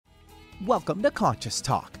Welcome to Conscious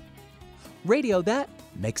Talk, radio that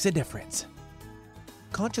makes a difference.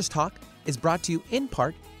 Conscious Talk is brought to you in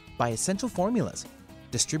part by Essential Formulas,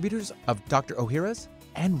 distributors of Dr. Ohhira's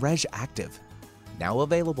and Reg Active, now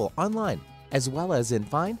available online as well as in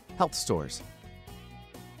fine health stores.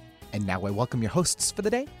 And now I welcome your hosts for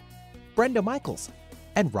the day, Brenda Michaels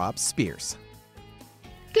and Rob Spears.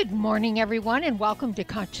 Good morning, everyone, and welcome to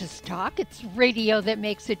Conscious Talk. It's radio that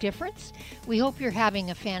makes a difference. We hope you're having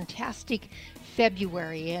a fantastic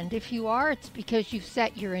February, and if you are, it's because you've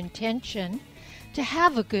set your intention to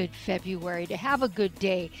have a good February, to have a good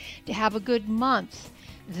day, to have a good month.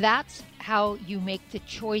 That's how you make the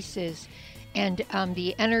choices, and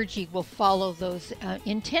the energy will follow those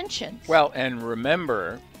intentions. Well, and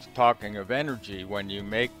remember, talking of energy, when you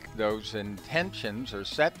make those intentions or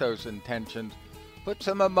set those intentions, put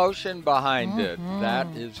some emotion behind it. That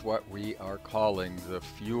is what we are calling the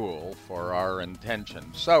fuel for our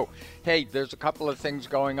intentions. So, hey, there's a couple of things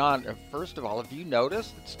going on. First of all, have you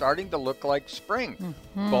noticed it's starting to look like spring?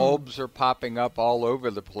 Bulbs are popping up all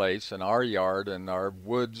over the place in our yard and our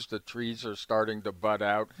woods. The trees are starting to bud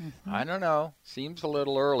out. I don't know. Seems a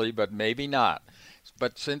little early, but maybe not.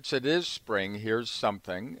 But since it is spring, here's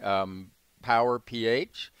something. Power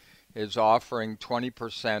pH is offering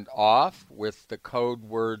 20% off with the code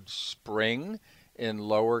word SPRING in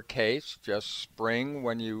lowercase, just SPRING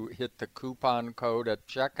when you hit the coupon code at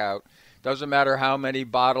checkout. Doesn't matter how many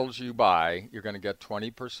bottles you buy, you're going to get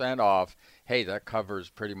 20% off. Hey, that covers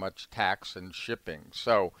pretty much tax and shipping.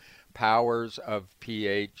 So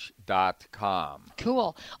powersofph.com.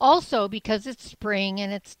 Cool. Also, because it's spring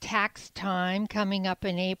and it's tax time coming up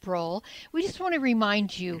in April, we just want to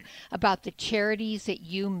remind you about the charities that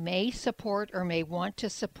you may support or may want to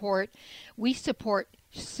support. We support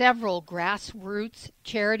several grassroots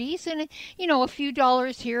charities, and a few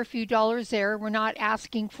dollars here, a few dollars there. We're not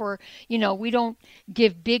asking for, we don't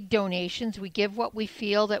give big donations. We give what we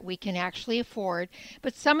feel that we can actually afford,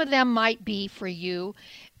 but some of them might be for you.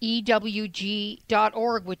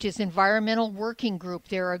 EWG.org, which is Environmental Working Group.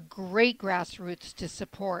 They're a great grassroots to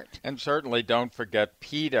support. And certainly don't forget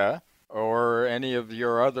PETA or any of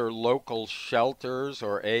your other local shelters,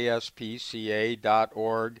 or ASPCA.org.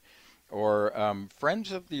 Or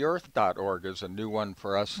friendsoftheearth.org is a new one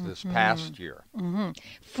for us this past year.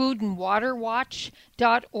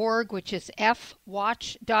 Foodandwaterwatch.org, which is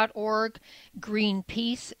fwatch.org,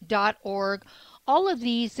 greenpeace.org. All of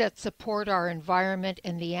these that support our environment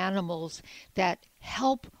and the animals that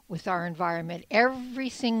help with our environment. Every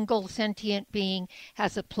single sentient being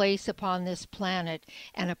has a place upon this planet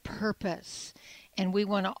and a purpose. And we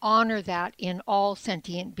want to honor that in all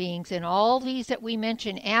sentient beings. And all these that we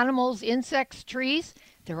mention, animals, insects, trees,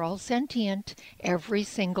 they're all sentient, every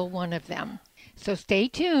single one of them. So stay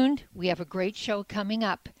tuned. We have a great show coming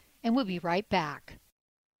up, and we'll be right back.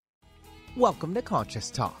 Welcome to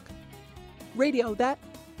Conscious Talk, radio that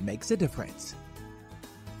makes a difference.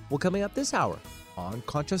 Well, coming up this hour on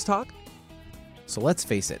Conscious Talk, so let's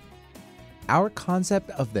face it, our concept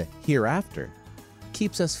of the hereafter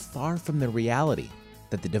keeps us far from the reality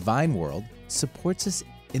that the divine world supports us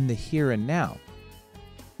in the here and now.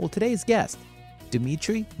 Well, today's guest,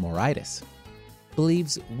 Dimitri Moraitis,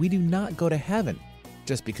 believes we do not go to heaven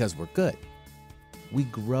just because we're good. We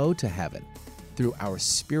grow to heaven through our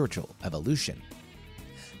spiritual evolution.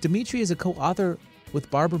 Dimitri is a co-author with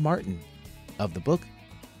Barbara Martin of the book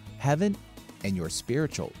Heaven and Your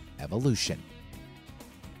Spiritual Evolution.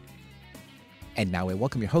 And now I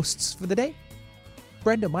welcome your hosts for the day,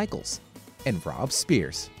 Brenda Michaels and Rob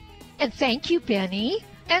Spears. And thank you, Benny.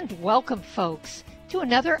 And welcome, folks, to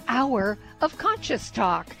another hour of Conscious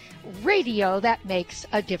Talk, radio that makes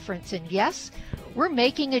a difference. And yes, we're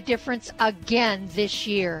making a difference again this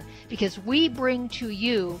year because we bring to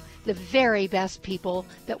you the very best people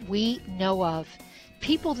that we know of.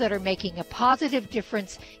 People that are making a positive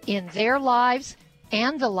difference in their lives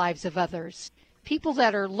and the lives of others. People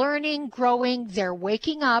that are learning, growing, they're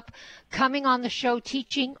waking up, coming on the show,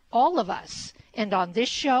 teaching all of us. And on this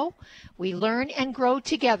show, we learn and grow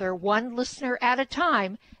together, one listener at a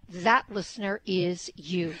time. That listener is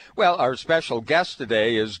you. Well, our special guest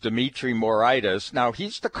today is Dimitri Moraitis. Now,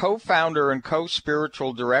 he's the co-founder and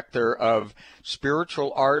co-spiritual director of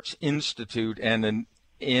Spiritual Arts Institute and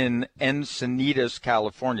in Encinitas,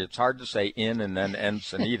 California. It's hard to say in and then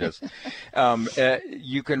Encinitas.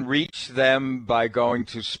 You can reach them by going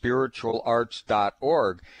to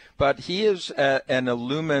spiritualarts.org. But he is an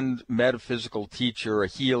illumined metaphysical teacher, a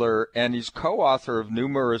healer, and he's co-author of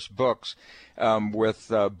numerous books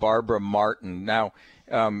with Barbara Martin. Now,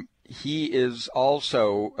 he is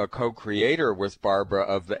also a co-creator with Barbara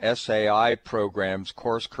of the SAI programs,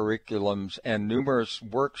 course curriculums, and numerous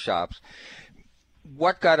workshops.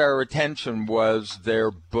 What got our attention was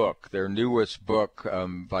their book, their newest book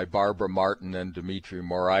by Barbara Martin and Dimitri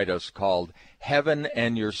Moraitis called Heaven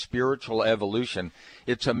and Your Spiritual Evolution.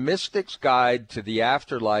 It's a mystic's guide to the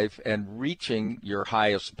afterlife and reaching your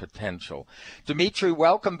highest potential. Dimitri,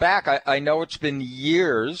 welcome back. I know it's been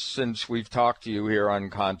years since we've talked to you here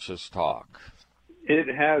on Conscious Talk.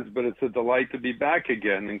 It has, but it's a delight to be back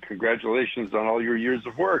again, and congratulations on all your years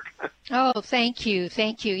of work. Oh, thank you.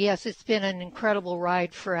 Thank you. Yes, it's been an incredible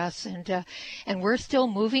ride for us, and we're still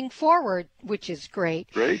moving forward, which is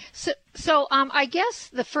great. Great. So I guess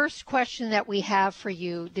the first question that we have for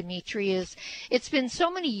you, Dimitri, is it's been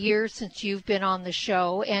so many years since you've been on the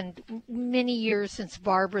show and many years since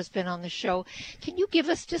Barbara's been on the show. Can you give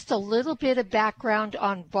us just a little bit of background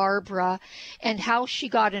on Barbara and how she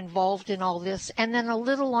got involved in all this, and then a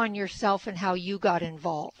little on yourself and how you got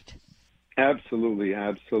involved? Absolutely,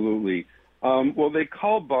 absolutely. Well, they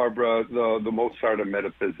call Barbara the Mozart of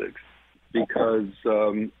metaphysics because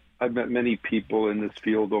I've met many people in this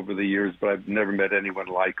field over the years, but I've never met anyone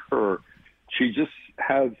like her. She just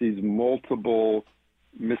has these multiple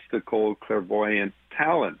mystical, clairvoyant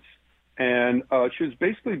talents. And she was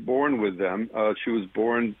basically born with them. She was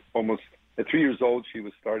born almost at 3 years old. She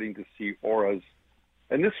was starting to see auras.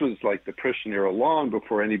 And this was like the Depression era, long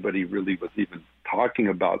before anybody really was even talking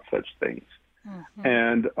about such things. Mm-hmm.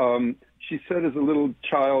 And she said as a little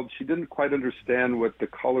child, she didn't quite understand what the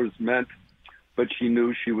colors meant, but she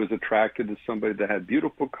knew she was attracted to somebody that had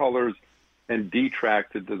beautiful colors and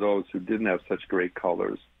detracted to those who didn't have such great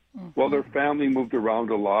colors. Mm-hmm. Well, their family moved around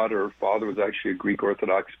a lot. Her father was actually a Greek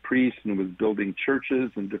Orthodox priest and was building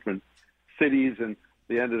churches in different cities, and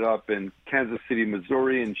they ended up in Kansas City,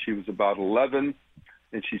 Missouri, and she was about 11,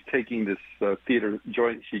 and she's taking this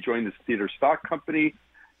she joined this theater stock company,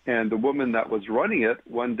 and the woman that was running it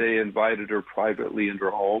one day invited her privately into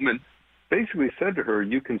her home and basically said to her,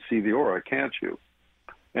 "You can see the aura, can't you?"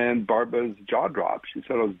 And Barbara's jaw dropped. She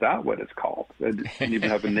said, "Oh, is that what it's called?" They didn't even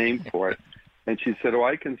have a name for it. And she said, "Oh,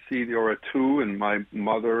 I can see the aura too, and my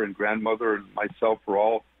mother and grandmother and myself are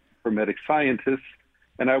all Hermetic scientists,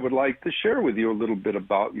 and I would like to share with you a little bit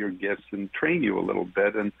about your gifts and train you a little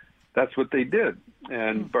bit." And that's what they did.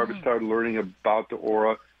 And mm-hmm. Barbara started learning about the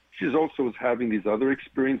aura. She also was having these other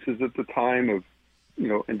experiences at the time of,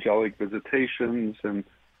 angelic visitations and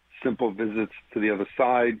simple visits to the other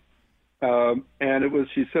side. And it was,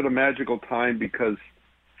 she said, a magical time because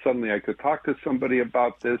suddenly I could talk to somebody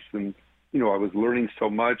about this. And, I was learning so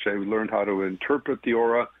much. I learned how to interpret the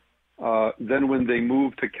aura. Then when they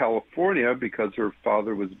moved to California, because her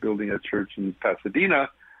father was building a church in Pasadena,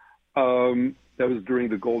 that was during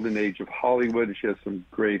the golden age of Hollywood. She has some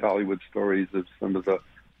great Hollywood stories of some of the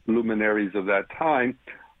luminaries of that time.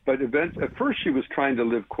 But at first she was trying to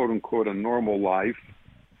live, quote unquote, a normal life,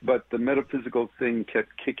 but the metaphysical thing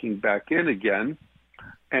kept kicking back in again.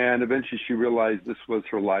 And eventually she realized this was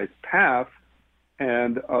her life path.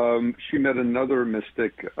 And she met another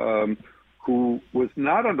mystic who was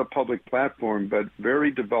not on the public platform, but very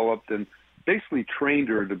developed and basically trained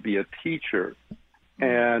her to be a teacher.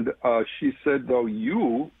 And she said, though,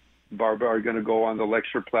 you, Barbara, are going to go on the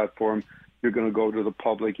lecture platform. You're going to go to the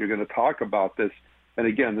public. You're going to talk about this. And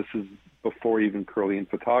again, this is before even Kirlian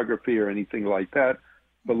photography or anything like that.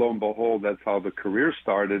 But lo and behold, that's how the career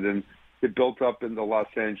started. And it built up in the Los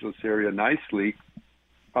Angeles area nicely.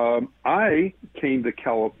 I came to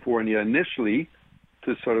California initially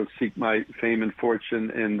to sort of seek my fame and fortune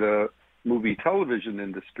in the movie television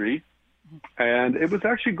industry. And it was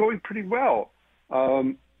actually going pretty well.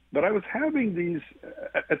 But I was having these,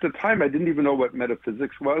 at the time, I didn't even know what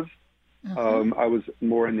metaphysics was. Mm-hmm. I was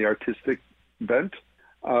more in the artistic bent.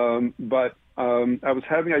 But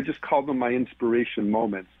I just called them my inspiration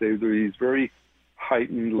moments. They were these very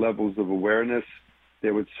heightened levels of awareness.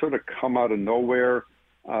 They would sort of come out of nowhere.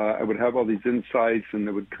 I would have all these insights, and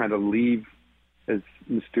they would kind of leave as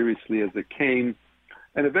mysteriously as it came.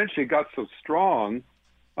 And eventually it got so strong,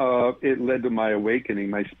 it led to my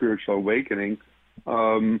awakening, my spiritual awakening.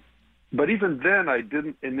 But even then, I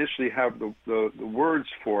didn't initially have the words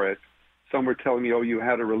for it. Some were telling me, "Oh, you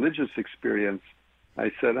had a religious experience."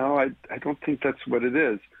 I said, "Oh, I don't think that's what it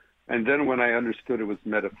is." And then when I understood it was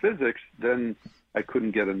metaphysics, then I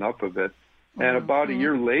couldn't get enough of it. And about a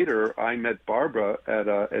year later, I met Barbara at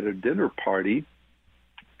a dinner party.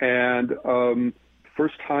 And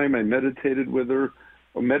first time I meditated with her,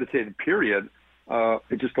 or meditated period,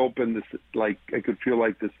 it just opened this, like I could feel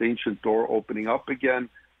like this ancient door opening up again.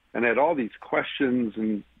 And I had all these questions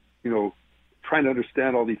and, trying to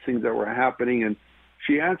understand all these things that were happening. And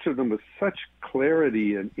she answered them with such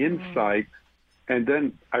clarity and insight. And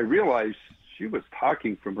then I realized she was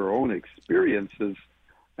talking from her own experiences.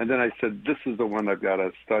 And then I said, this is the one I've got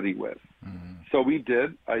to study with. So we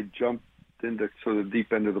did. I jumped into sort of the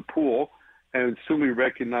deep end of the pool. And soon we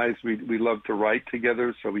recognized we loved to write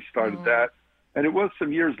together. So we started that. And it was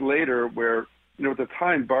some years later where, at the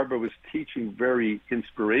time, Barbara was teaching very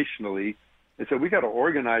inspirationally. And so we got to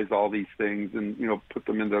organize all these things and, put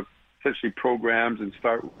them into essentially programs and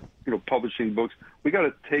start, publishing books. We got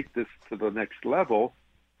to take this to the next level.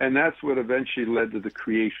 And that's what eventually led to the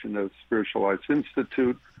creation of Spiritual Arts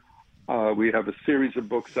Institute. We have a series of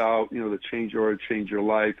books out, the Change Your Aura, Change Your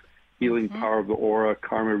Life, Healing Power of the Aura,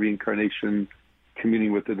 Karma Reincarnation,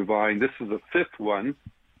 Communing with the Divine. This is the fifth one,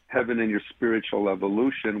 Heaven and Your Spiritual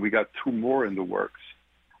Evolution. We got 2 more in the works.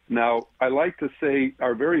 Now, I like to say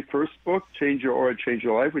our very first book, Change Your Aura, Change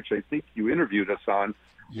Your Life, which I think you interviewed us on,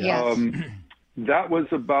 Yes. That was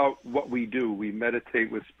about what we do. We meditate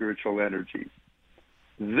with spiritual energies.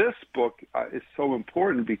 This book is so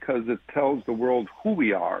important because it tells the world who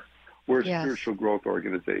we are. We're a spiritual growth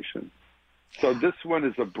organization. So this one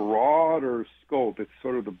is a broader scope. It's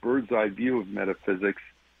sort of the bird's eye view of metaphysics.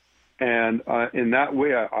 And in that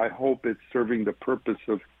way, I hope it's serving the purpose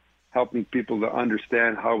of helping people to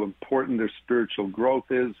understand how important their spiritual growth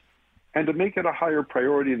is and to make it a higher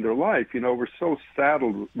priority in their life. We're so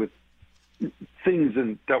saddled with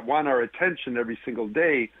things that want our attention every single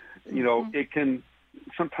day. It can,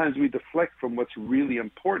 sometimes we deflect from what's really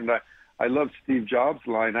important. I love Steve Jobs'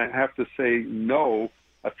 line, I have to say no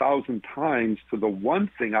 1,000 times to the one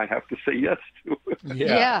thing I have to say yes to.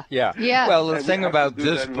 Yeah. Well, the thing about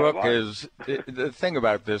this book is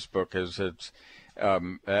it's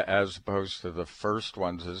as opposed to the first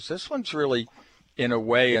ones, is this one's really, in a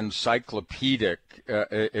way, encyclopedic,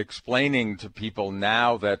 explaining to people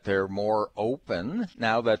now that they're more open,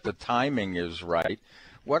 now that the timing is right,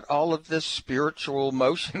 what all of this spiritual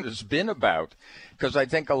motion has been about. Because I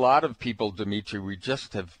think a lot of people, Dimitri, we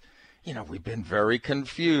just have, we've been very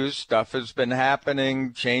confused. Stuff has been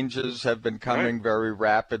happening. Changes have been coming very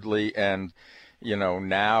rapidly. And,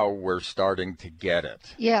 now we're starting to get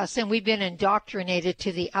it. Yes, and we've been indoctrinated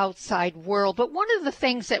to the outside world. But one of the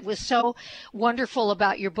things that was so wonderful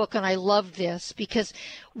about your book, and I love this, because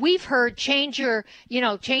we've heard change your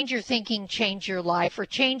thinking, change your life, or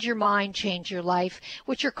change your mind, change your life,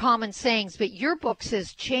 which are common sayings. But your book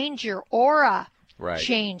says change your aura,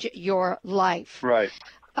 change your life. Right.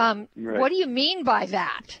 What do you mean by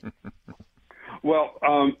that? Well,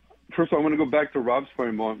 first of all, I want to go back to Rob's point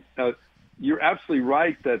a moment. You're absolutely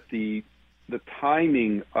right that the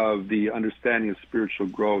timing of the understanding of spiritual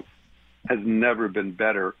growth has never been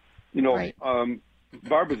better.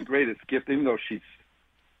 Barbara's greatest gift, even though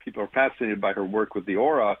people are fascinated by her work with the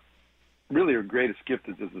aura, really her greatest gift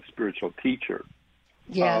is as a spiritual teacher.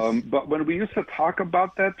 Yes. But when we used to talk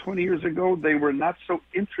about that 20 years ago, they were not so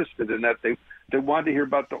interested in that. They wanted to hear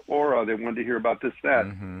about the aura. They wanted to hear about this, that.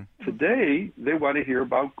 Today, they want to hear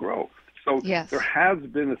about growth. So there has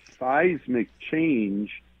been a seismic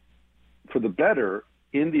change for the better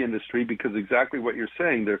in the industry because exactly what you're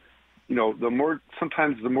saying.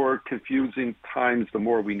 Sometimes the more confusing times, the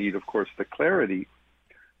more we need, of course, the clarity.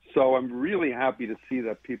 So I'm really happy to see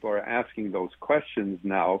that people are asking those questions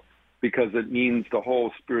now because it means the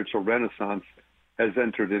whole spiritual renaissance has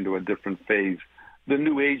entered into a different phase. The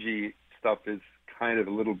New Agey stuff is kind of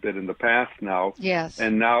a little bit in the past now. Yes.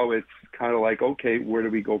 And now it's kind of like, okay, where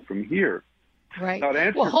do we go from here? Right. Now, to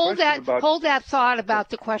answer well, hold about, that thought about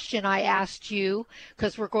the question I asked you,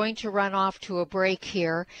 because we're going to run off to a break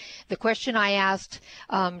here. The question I asked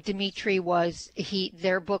Dimitri was,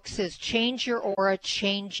 their book says, change your aura,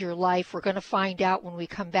 change your life. We're going to find out when we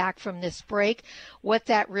come back from this break what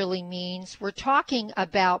that really means. We're talking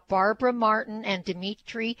about Barbara Martin and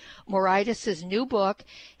Dimitri Moraitis' new book,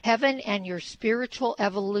 Heaven and Your Spiritual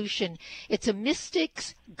Evolution. It's a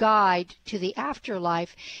mystic's guide to the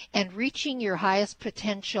afterlife and reaching your highest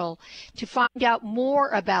potential. To find out more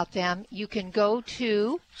about them, you can go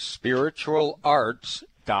to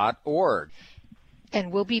spiritualarts.org.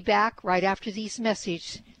 And we'll be back right after these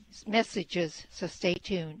messages, so stay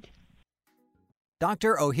tuned.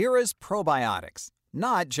 Dr. Ohhira's Probiotics,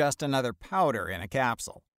 not just another powder in a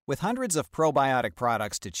capsule. With hundreds of probiotic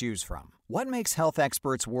products to choose from, what makes health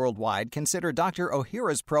experts worldwide consider Dr.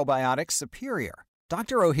 Ohhira's probiotics superior?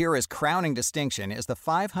 Dr. Ohhira's crowning distinction is the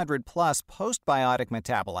 500-plus postbiotic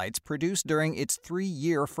metabolites produced during its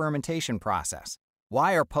 3-year fermentation process.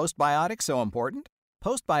 Why are postbiotics so important?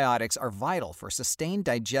 Postbiotics are vital for sustained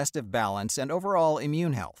digestive balance and overall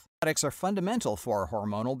immune health. Probiotics are fundamental for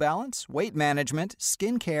hormonal balance, weight management,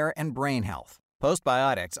 skin care, and brain health.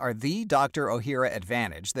 Postbiotics are the Dr. Ohhira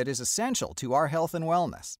advantage that is essential to our health and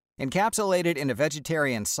wellness. Encapsulated in a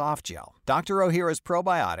vegetarian soft gel, Dr. Ohhira's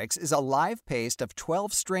Probiotics is a live paste of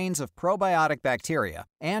 12 strains of probiotic bacteria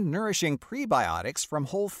and nourishing prebiotics from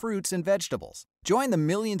whole fruits and vegetables. Join the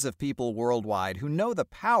millions of people worldwide who know the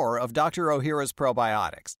power of Dr. Ohhira's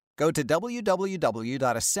probiotics. Go to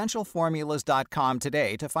www.essentialformulas.com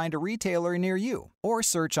today to find a retailer near you or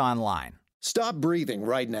search online. Stop breathing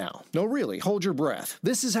right now. No, really, hold your breath.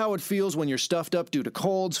 This is how it feels when you're stuffed up due to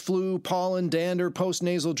colds, flu, pollen, dander,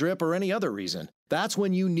 postnasal drip, or any other reason. That's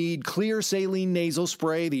when you need Clear Saline Nasal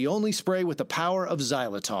Spray, the only spray with the power of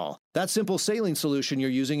xylitol. That simple saline solution you're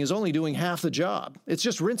using is only doing half the job. It's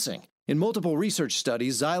just rinsing. In multiple research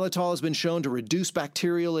studies, xylitol has been shown to reduce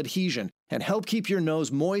bacterial adhesion and help keep your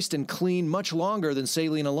nose moist and clean much longer than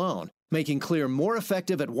saline alone, making Clear more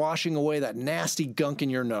effective at washing away that nasty gunk in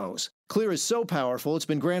your nose. Clear is so powerful, it's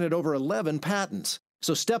been granted over 11 patents.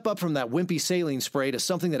 So step up from that wimpy saline spray to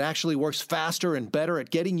something that actually works faster and better at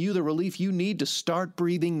getting you the relief you need to start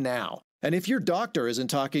breathing now. And if your doctor isn't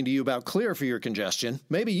talking to you about Clear for your congestion,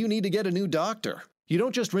 maybe you need to get a new doctor. You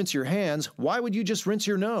don't just rinse your hands. Why would you just rinse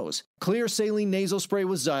your nose? Clear Saline Nasal Spray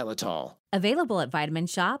with xylitol. Available at Vitamin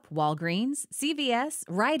Shoppe, Walgreens, CVS,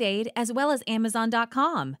 Rite Aid, as well as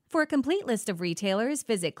Amazon.com. For a complete list of retailers,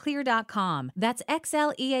 visit Clear.com. That's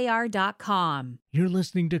XLEAR.com. You're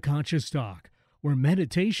listening to Conscious Talk, where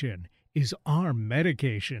meditation is our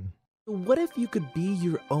medication. What if you could be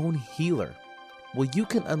your own healer? Well, you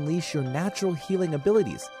can unleash your natural healing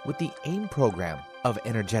abilities with the AIM program of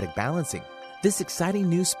energetic balancing. This exciting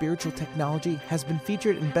new spiritual technology has been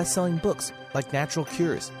featured in best-selling books like Natural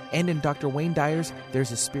Cures, and in Dr. Wayne Dyer's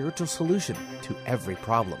There's a Spiritual Solution to Every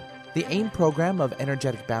Problem. The AIM program of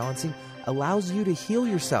energetic balancing allows you to heal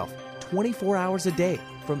yourself 24 hours a day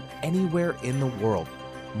from anywhere in the world.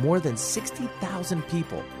 More than 60,000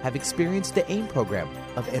 people have experienced the AIM program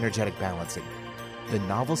of energetic balancing. The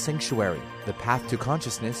novel Sanctuary, The Path to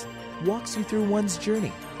Consciousness, walks you through one's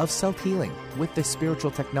journey of self-healing with the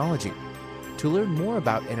spiritual technology. To learn more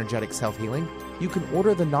about energetic self-healing, you can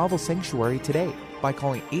order the novel Sanctuary today by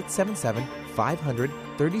calling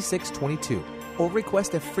 877-500-3622 or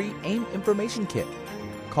request a free AIM information kit.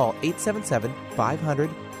 Call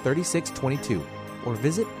 877-500-3622 or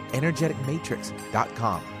visit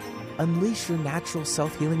energeticmatrix.com. Unleash your natural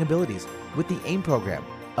self-healing abilities with the AIM program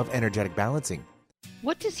of energetic balancing.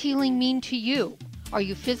 What does healing mean to you? Are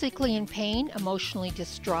you physically in pain, emotionally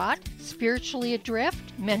distraught, spiritually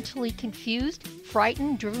adrift, mentally confused,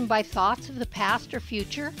 frightened, driven by thoughts of the past or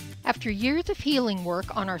future? After years of healing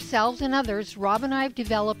work on ourselves and others, Rob and I have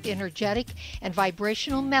developed energetic and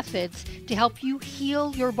vibrational methods to help you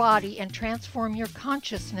heal your body and transform your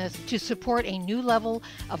consciousness to support a new level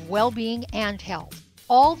of well-being and health.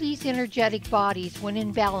 All these energetic bodies, when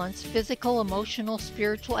in balance, physical, emotional,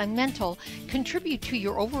 spiritual, and mental, contribute to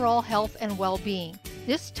your overall health and well-being.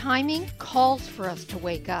 This timing calls for us to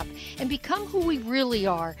wake up and become who we really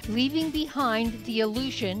are, leaving behind the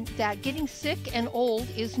illusion that getting sick and old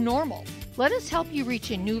is normal. Let us help you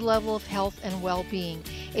reach a new level of health and well-being,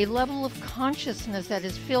 a level of consciousness that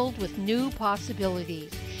is filled with new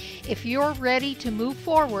possibilities. If you're ready to move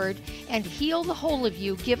forward and heal the whole of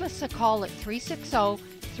you, give us a call at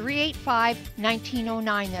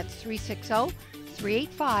 360-385-1909. That's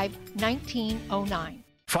 360-385-1909.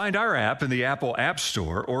 Find our app in the Apple App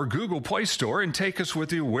Store or Google Play Store and take us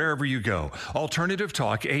with you wherever you go. Alternative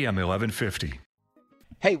Talk AM 1150.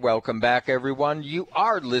 Hey, welcome back, everyone. You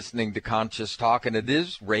are listening to Conscious Talk, and it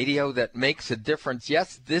is radio that makes a difference.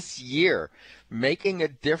 Yes, this year, making a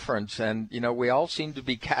difference. And, we all seem to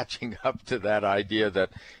be catching up to that idea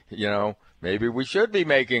that, maybe we should be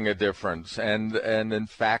making a difference. And in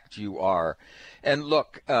fact, you are. And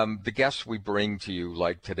look, the guests we bring to you,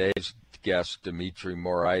 like today's guest, Dimitri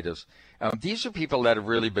Moraitis, these are people that have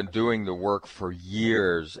really been doing the work for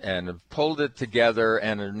years and have pulled it together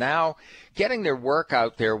and are now getting their work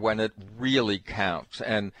out there when it really counts.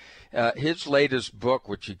 And his latest book,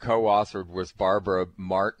 which he co-authored with Barbara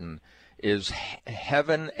Martin, is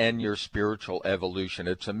Heaven and Your Spiritual Evolution.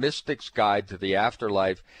 It's a mystic's guide to the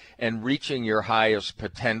afterlife and reaching your highest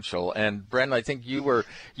potential. And Brent, I think you were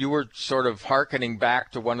sort of hearkening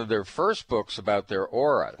back to one of their first books about their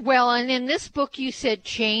aura. Well, and in this book you said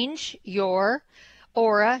change your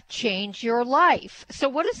aura, change your life. So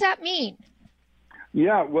what does that mean?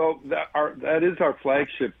 Yeah, well, that is our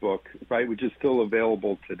flagship book, right, which is still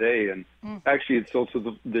available today. And actually, it's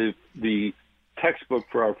also the textbook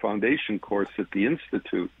for our foundation course at the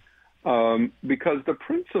Institute, because the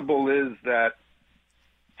principle is that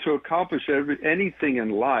to accomplish anything in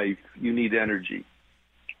life, you need energy.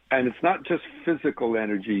 And it's not just physical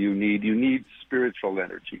energy you need spiritual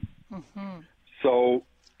energy. Mm-hmm. So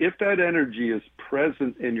if that energy is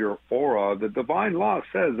present in your aura, the divine law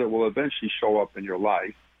says it will eventually show up in your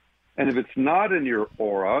life. And if it's not in your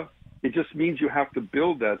aura, it just means you have to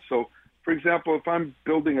build that. So, for example, if I'm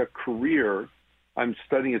building a career, I'm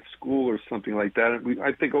studying at school or something like that,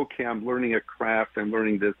 I think, okay, I'm learning a craft, I'm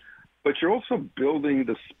learning this. But you're also building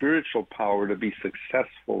the spiritual power to be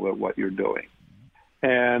successful at what you're doing.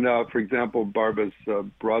 And, for example, Barbara's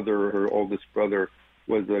brother, her oldest brother,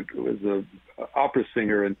 was a opera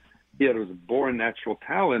singer, and he had a born natural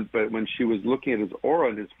talent. But when she was looking at his aura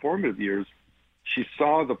in his formative years, she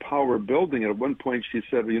saw the power building. And at one point, she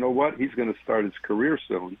said, "You know what? He's going to start his career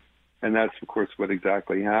soon." And that's, of course, what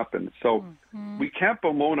exactly happened. So we can't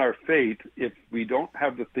bemoan our fate if we don't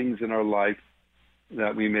have the things in our life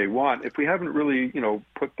that we may want. If we haven't really,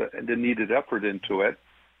 put the needed effort into it,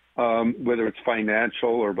 whether it's financial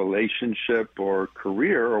or relationship or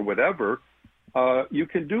career or whatever, you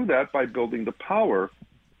can do that by building the power.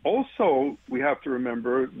 Also, we have to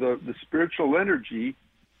remember the spiritual energy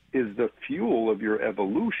is the fuel of your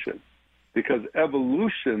evolution, because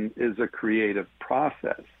evolution is a creative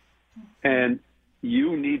process, and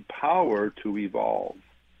you need power to evolve.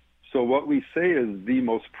 So what we say is the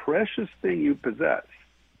most precious thing you possess.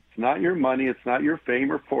 It's not your money, it's not your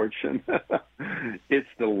fame or fortune. It's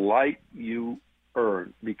the light you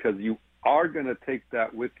earn, because you are going to take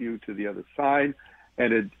that with you to the other side,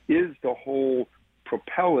 and it is the whole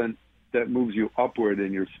propellant that moves you upward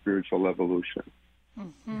in your spiritual evolution.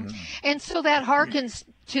 Mm-hmm. And so that harkens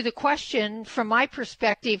to the question, from my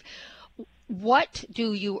perspective, what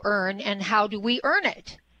do you earn and how do we earn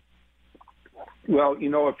it? Well,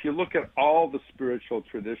 if you look at all the spiritual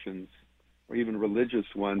traditions, or even religious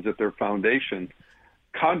ones, at their foundation,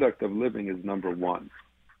 conduct of living is number one.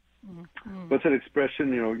 Mm-hmm. What's that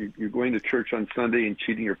expression? You're going to church on Sunday and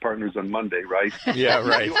cheating your partners on Monday, right? Yeah,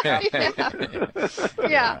 right.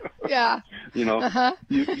 Yeah. You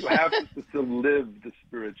have to live the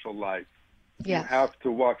spiritual life. Yes. You have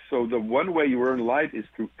to walk. So the one way you earn light is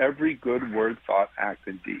through every good word, thought, act,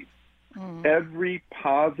 and deed. Mm-hmm. Every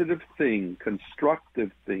positive thing,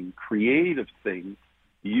 constructive thing, creative thing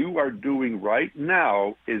you are doing right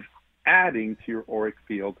now is adding to your auric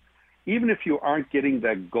field. Even if you aren't getting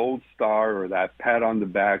that gold star or that pat on the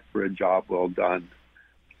back for a job well done.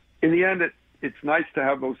 In the end, it's nice to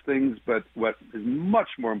have those things, but what is much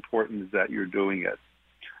more important is that you're doing it.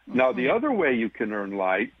 Mm-hmm. Now, the other way you can earn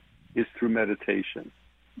light is through meditation.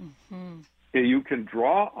 Mm-hmm. You can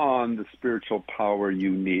draw on the spiritual power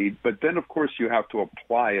you need, but then, of course, you have to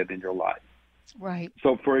apply it in your life. Right.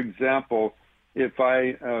 So, for example, if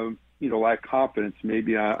I, lack confidence,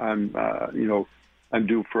 maybe I'm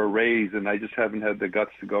due for a raise, and I just haven't had the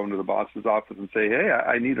guts to go into the boss's office and say, "Hey,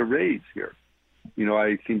 I need a raise here."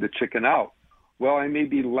 I seem to chicken out. Well, I may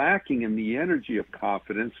be lacking in the energy of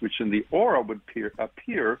confidence, which in the aura would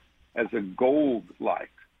appear as a gold light.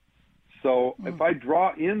 So if I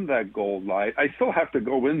draw in that gold light, I still have to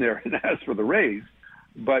go in there and ask for the raise,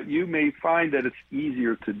 but you may find that it's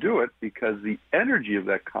easier to do it because the energy of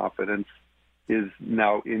that confidence is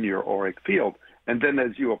now in your auric field. And then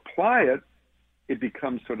as you apply it, it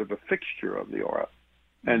becomes sort of a fixture of the aura.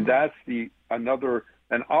 And that's another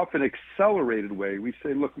an often accelerated way. We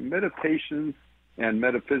say, look, meditation and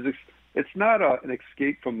metaphysics, it's not an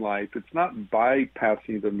escape from life. It's not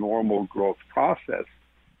bypassing the normal growth process.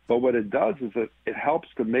 But what it does is it helps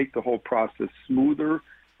to make the whole process smoother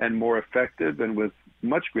and more effective and with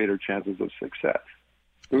much greater chances of success.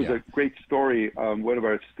 There was a great story. One of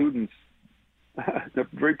our students, a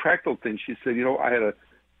very practical thing, she said, I had a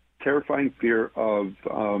terrifying fear of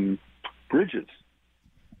bridges.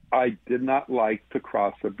 I did not like to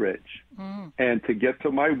cross a bridge. And to get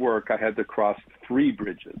to my work, I had to cross 3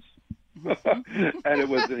 bridges. And it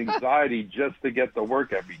was an anxiety just to get to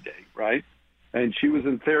work every day, right? And she was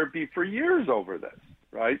in therapy for years over this,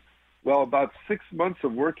 right? Well, about 6 months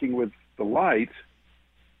of working with the light,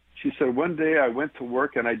 she said, one day I went to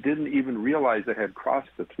work and I didn't even realize I had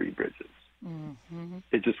crossed the 3 bridges. Mm-hmm.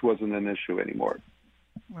 It just wasn't an issue anymore.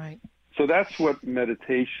 Right. So that's what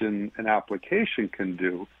meditation and application can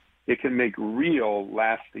do. It can make real,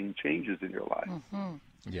 lasting changes in your life. Mm-hmm.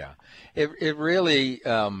 Yeah, it really,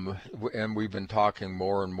 and we've been talking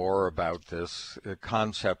more and more about this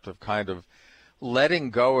concept of kind of letting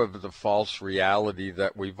go of the false reality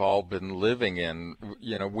that we've all been living in.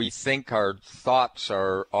 You know, we think our thoughts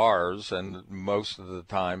are ours, and most of the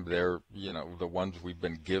time they're, you know, the ones we've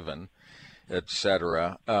been given,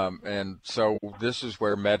 etc. And so this is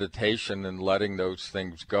where meditation and letting those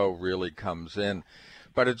things go really comes in.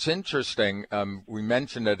 But it's interesting, we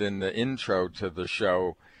mentioned it in the intro to the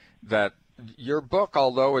show, that your book,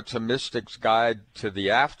 although it's a mystic's guide to the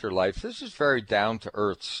afterlife, this is very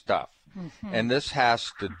down-to-earth stuff. Mm-hmm. And this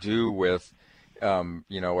has to do with,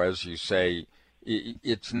 you know, as you say,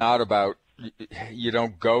 it's not about, you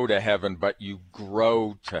don't go to heaven, but you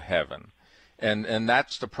grow to heaven. And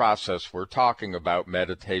that's the process we're talking about.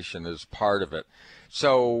 Meditation is part of it.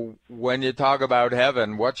 So when you talk about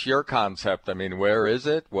heaven, what's your concept? I mean, where is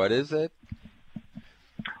it? What is it?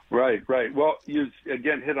 Right. Well, you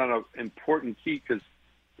again hit on an important key, because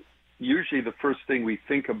usually the first thing we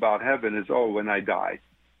think about heaven is, oh, when I die.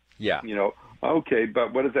 Yeah. You know, okay,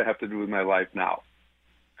 but what does that have to do with my life now?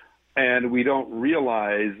 And we don't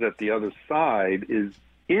realize that the other side is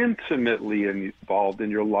intimately involved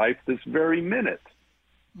in your life this very minute.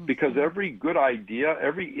 Because every good idea,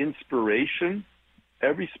 every inspiration,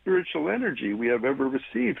 every spiritual energy we have ever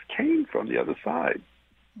received came from the other side.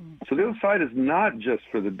 So the other side is not just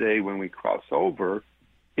for the day when we cross over.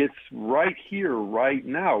 It's right here, right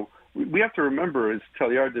now. We have to remember, as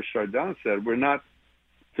Teilhard de Chardin said, we're not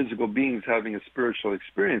physical beings having a spiritual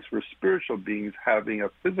experience. We're spiritual beings having a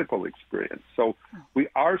physical experience. So we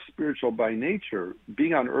are spiritual by nature.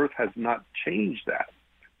 Being on earth has not changed that.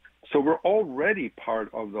 So we're already part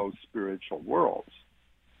of those spiritual worlds.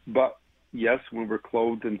 But yes, when we're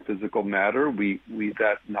clothed in physical matter, we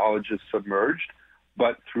that knowledge is submerged.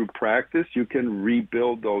 But through practice, you can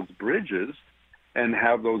rebuild those bridges and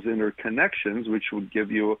have those interconnections, which would give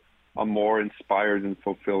you a more inspired and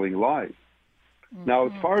fulfilling life. Mm-hmm. Now,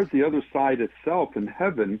 as far as the other side itself in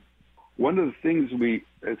heaven, one of the things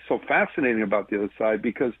it's so fascinating about the other side,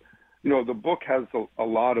 because, you know, the book has a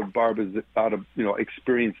lot of Barbara's, you know,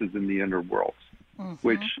 experiences in the inner worlds,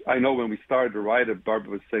 which I know when we started to write it,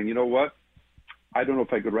 Barbara was saying, you know what, I don't know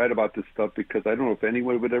if I could write about this stuff because I don't know if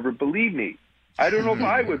anyone would ever believe me. I don't know if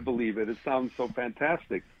I would believe it. It sounds so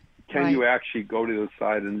fantastic. Can you actually go to the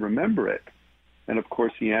side and remember it? And, of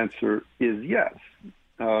course, the answer is yes.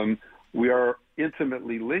 We are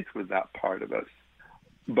intimately linked with that part of us.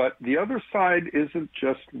 But the other side isn't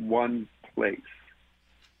just one place.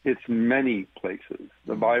 It's many places.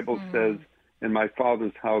 The Bible says, in my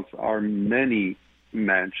Father's house are many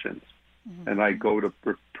mansions, and I go to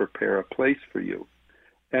prepare a place for you.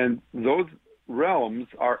 And those realms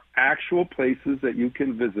are actual places that you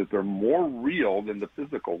can visit. They're more real than the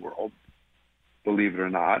physical world, believe it or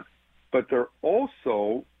not, but they're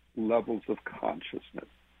also levels of consciousness.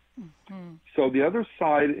 So the other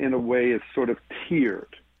side, in a way, is sort of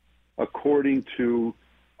tiered according to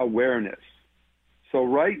awareness. So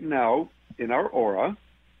right now, in our aura,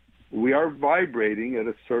 we are vibrating at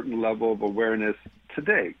a certain level of awareness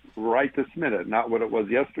today, right this minute, not what it was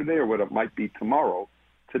yesterday or what it might be tomorrow,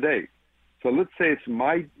 today. So let's say it's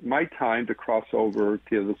my time to cross over to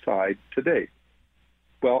the other side today.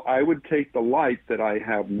 Well, I would take the light that I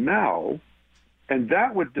have now, and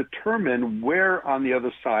that would determine where on the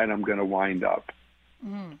other side I'm going to wind up.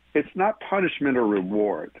 It's not punishment or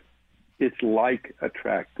reward. It's like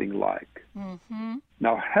attracting like.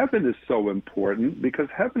 Now, heaven is so important because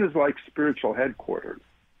heaven is like spiritual headquarters.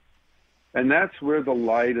 And that's where the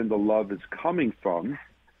light and the love is coming from.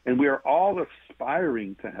 And we are all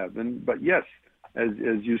aspiring to heaven. But yes, as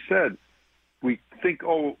you said, we think,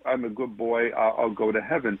 oh, I'm a good boy, I'll go to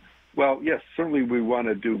heaven. Well, yes, certainly we want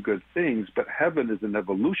to do good things, but heaven is an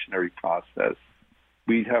evolutionary process.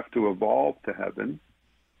 We have to evolve to heaven.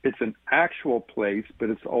 It's an actual place, but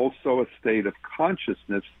it's also a state of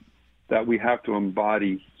consciousness that we have to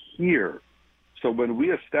embody here. So when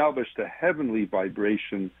we establish the heavenly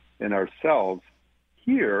vibration in ourselves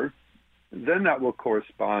here, then that will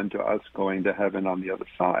correspond to us going to heaven on the other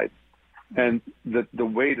side. And the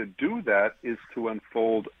way to do that is to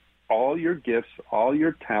unfold all your gifts, all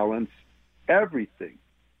your talents, everything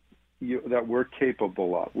that we're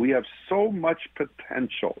capable of. We have so much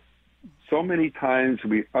potential. So many times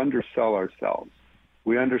we undersell ourselves.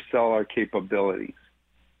 We undersell our capabilities.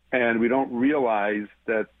 And we don't realize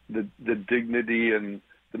that the dignity and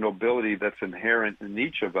the nobility that's inherent in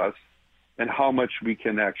each of us and how much we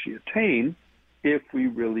can actually attain if we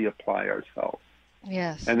really apply ourselves.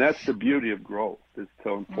 Yes. And that's the beauty of growth, is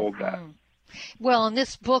to unfold that. Well, and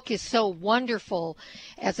this book is so wonderful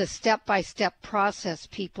as a step-by-step process,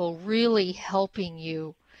 people, really helping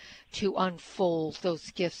you to unfold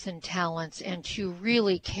those gifts and talents and to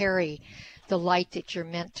really carry the light that you're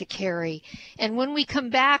meant to carry. And when we come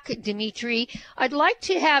back, Dimitri, I'd like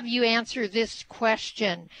to have you answer this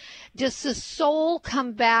question. Does the soul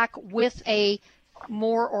come back with a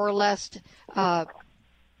more or less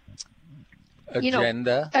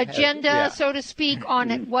agenda, so to speak, on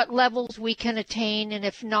what levels we can attain, and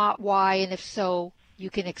if not, why, and if so, you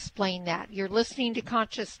can explain that. You're listening to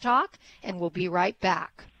Conscious Talk, and we'll be right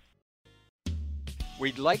back.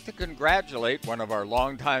 We'd like to congratulate one of our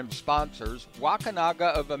longtime sponsors,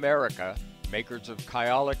 Wakanaga of America, makers of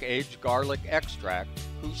Kyolic Aged Garlic Extract,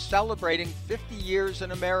 who's celebrating 50 years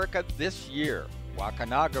in America this year.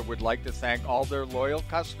 Wakanaga would like to thank all their loyal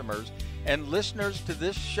customers and listeners to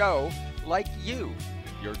this show like you.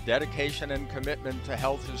 Your dedication and commitment to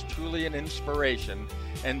health is truly an inspiration,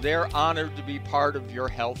 and they're honored to be part of your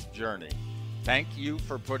health journey. Thank you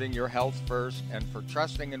for putting your health first and for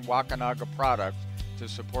trusting in Wakanaga products to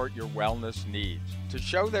support your wellness needs. To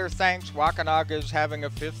show their thanks, Wakanaga is having a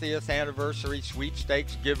 50th anniversary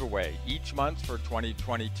sweepstakes giveaway. Each month for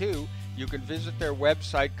 2022, you can visit their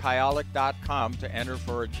website, kyolic.com, to enter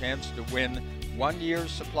for a chance to win 1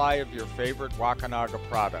 year's supply of your favorite Wakanaga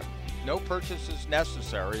product. No purchase is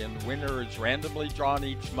necessary, and the winner is randomly drawn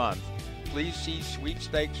each month. Please see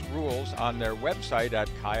sweepstakes rules on their website at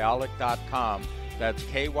kyolic.com. That's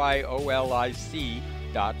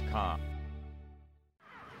KYOLIC.com.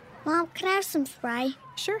 Mom, can I have some spray?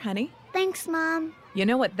 Sure, honey. Thanks, Mom. You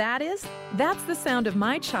know what that is? That's the sound of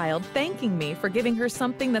my child thanking me for giving her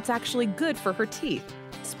something that's actually good for her teeth.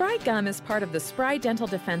 Spry Gum is part of the Spry Dental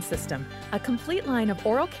Defense System, a complete line of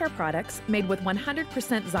oral care products made with 100%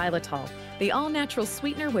 xylitol, the all-natural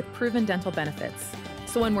sweetener with proven dental benefits.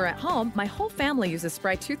 So when we're at home, my whole family uses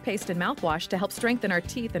Spry toothpaste and mouthwash to help strengthen our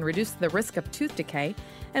teeth and reduce the risk of tooth decay.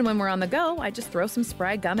 And when we're on the go, I just throw some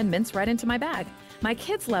Spry Gum and mints right into my bag. My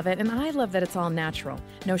kids love it, and I love that it's all natural.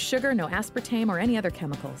 No sugar, no aspartame, or any other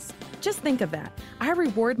chemicals. Just think of that. I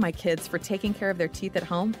reward my kids for taking care of their teeth at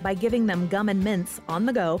home by giving them gum and mints on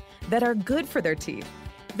the go that are good for their teeth.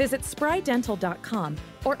 Visit sprydental.com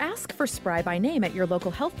or ask for Spry by name at your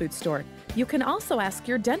local health food store. You can also ask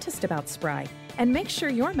your dentist about Spry and make sure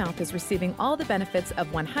your mouth is receiving all the benefits of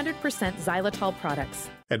 100% xylitol products.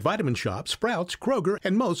 At Vitamin Shoppe, Sprouts, Kroger,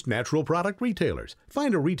 and most natural product retailers.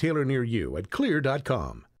 Find a retailer near you at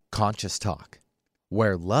Clear.com. Conscious Talk,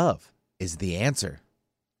 where love is the answer,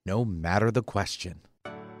 no matter the question.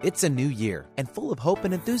 It's a new year and full of hope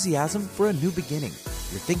and enthusiasm for a new beginning.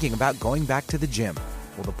 You're thinking about going back to the gym.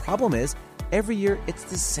 Well, the problem is, every year it's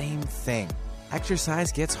the same thing.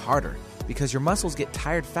 Exercise gets harder because your muscles get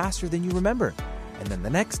tired faster than you remember. And then the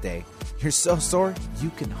next day, you're so sore you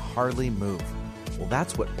can hardly move. Well,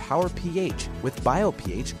 that's what Power pH with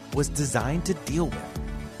BioPH was designed to deal with.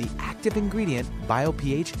 The active ingredient,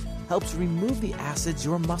 BioPH, helps remove the acids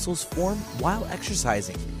your muscles form while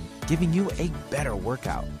exercising, giving you a better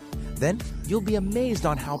workout. Then you'll be amazed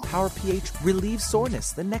on how Power pH relieves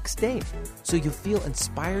soreness the next day, so you feel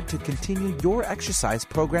inspired to continue your exercise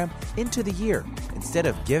program into the year instead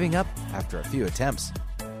of giving up after a few attempts.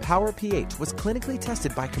 Power pH was clinically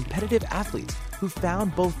tested by competitive athletes who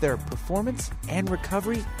found both their performance and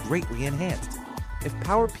recovery greatly enhanced. If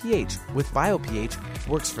Power pH with BioPH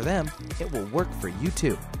works for them, it will work for you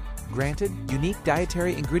too. Granted unique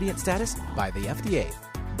dietary ingredient status by the FDA.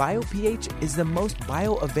 BioPH is the most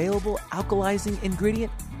bioavailable alkalizing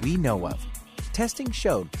ingredient we know of. Testing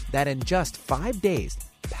showed that in just 5 days,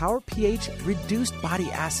 Power pH reduced body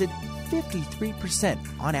acid 53%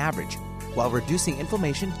 on average, while reducing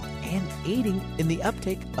inflammation and aiding in the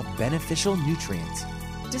uptake of beneficial nutrients.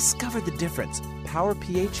 Discover the difference Power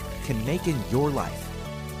pH can make in your life.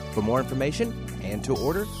 For more information and to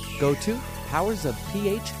order, go to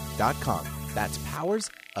powersofph.com. That's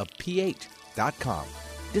powersofph.com.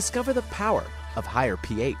 Discover the power of higher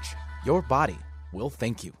pH. Your body will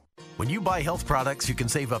thank you. When you buy health products, you can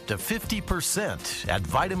save up to 50% at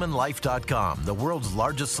VitaminLife.com, the world's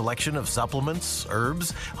largest selection of supplements,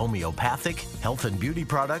 herbs, homeopathic, health and beauty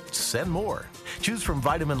products, and more. Choose from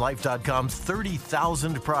VitaminLife.com's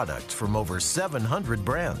 30,000 products from over 700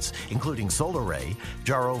 brands, including Solaray,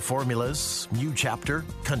 Jarrow Formulas, New Chapter,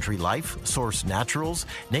 Country Life, Source Naturals,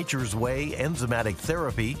 Nature's Way, Enzymatic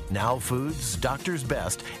Therapy, Now Foods, Doctor's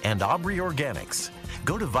Best, and Aubrey Organics.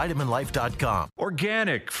 Go to VitaminLife.com.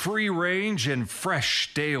 Organic, free range, and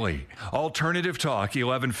fresh daily. Alternative Talk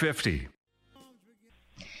 1150.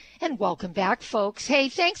 And welcome back, folks. Hey,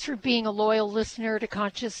 thanks for being a loyal listener to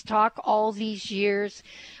Conscious Talk all these years.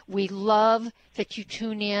 We love that you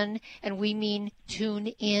tune in, and we mean tune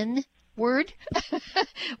in word.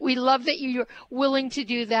 We love that you're willing to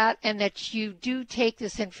do that and that you do take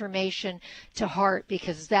this information to heart,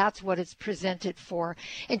 because that's what it's presented for.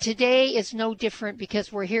 And today is no different,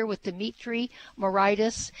 because we're here with Dimitri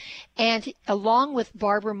Moraitis, and along with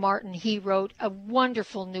Barbara Martin, he wrote a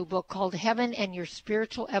wonderful new book called Heaven and Your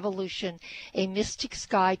Spiritual Evolution, A Mystic's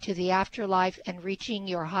Guide to the Afterlife and Reaching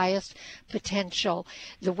Your Highest Potential.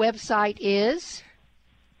 The website is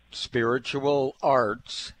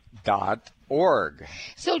spiritualarts.org.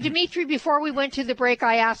 So, Dimitri, before we went to the break,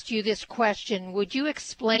 I asked you this question. Would you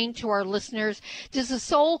explain to our listeners, does the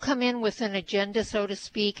soul come in with an agenda, so to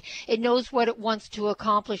speak? It knows what it wants to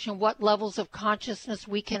accomplish and what levels of consciousness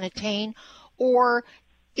we can attain, or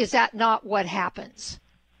is that not what happens?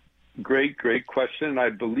 Great question. I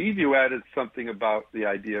believe you added something about the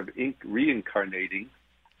idea of reincarnating.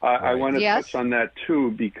 I want to touch on that,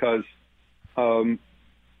 too, because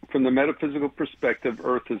from the metaphysical perspective,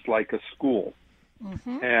 Earth is like a school.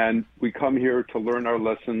 And we come here to learn our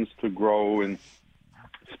lessons, to grow and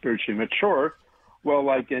spiritually mature. Well,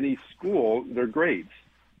 like any school, they're grades.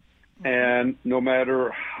 And no matter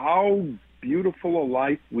how beautiful a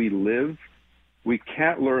life we live, we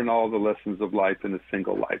can't learn all the lessons of life in a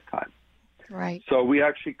single lifetime. Right. So we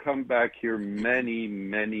actually come back here many,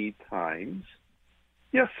 many times.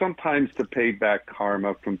 Yes, sometimes to pay back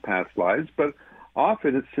karma from past lives, but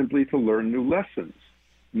often it's simply to learn new lessons,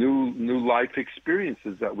 new life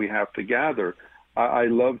experiences that we have to gather. I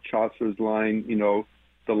love Chaucer's line,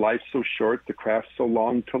 the life's so short, the craft's so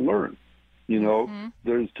long to learn.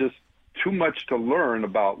 There's just too much to learn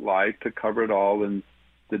about life to cover it all in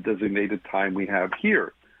the designated time we have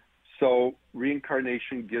here. So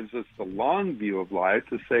reincarnation gives us the long view of life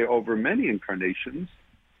to say over many incarnations,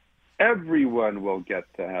 everyone will get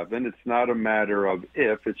to heaven. It's not a matter of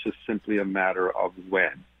if, it's just simply a matter of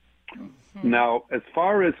when. Now, as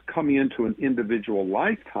far as coming into an individual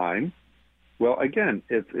lifetime, well, again,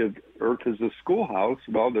 if Earth is a schoolhouse,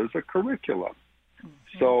 well, there's a curriculum.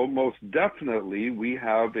 So most definitely we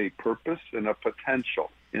have a purpose and a potential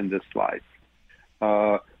in this life.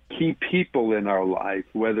 Key people in our life,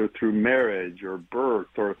 whether through marriage or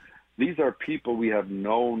birth, or these are people we have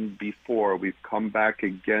known before. We've come back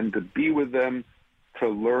again to be with them, to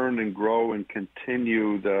learn and grow and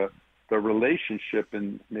continue the relationship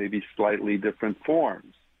in maybe slightly different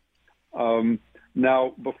forms.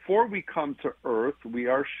 Now, before we come to Earth, we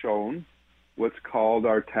are shown what's called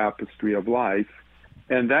our tapestry of life,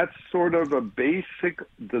 and that's sort of a basic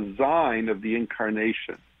design of the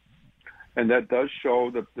incarnation. And that does show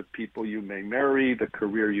the people you may marry, the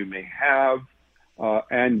career you may have,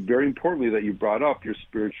 and very importantly that you brought up, your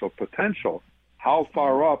spiritual potential. How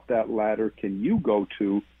far up that ladder can you go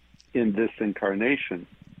to in this incarnation?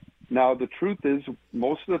 Now, the truth is,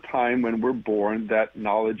 most of the time when we're born, that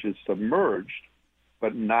knowledge is submerged,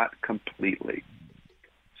 but not completely.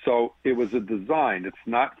 So it was a design. It's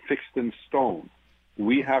not fixed in stone.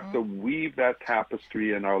 We have to weave that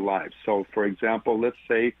tapestry in our lives. So, for example, let's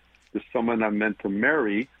say there's someone I'm meant to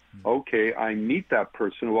marry. Okay, I meet that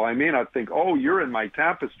person. Well, I may not think, oh, you're in my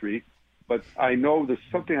tapestry, but I know there's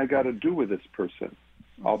something I got to do with this person.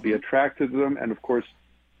 I'll be attracted to them, and of course,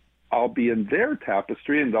 I'll be in their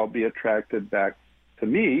tapestry, and they'll be attracted back to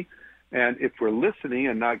me. And if we're listening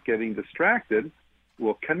and not getting distracted,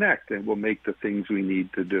 we'll connect and we'll make the things we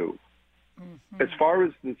need to do. As far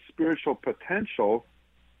as the spiritual potential,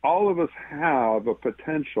 all of us have a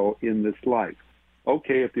potential in this life.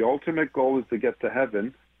 Okay, if the ultimate goal is to get to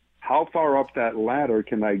heaven, how far up that ladder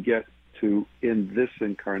can I get to in this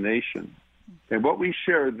incarnation? And what we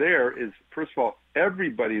share there is, first of all,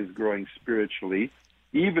 everybody is growing spiritually,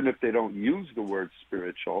 even if they don't use the word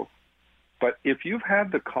spiritual. But if you've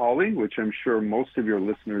had the calling, which I'm sure most of your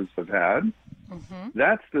listeners have had,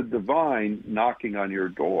 that's the divine knocking on your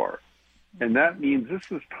door. And that means this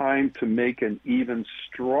is time to make an even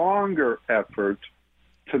stronger effort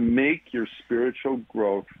to make your spiritual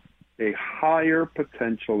growth a higher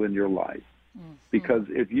potential in your life. Because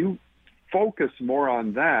if you focus more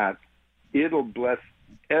on that, it'll bless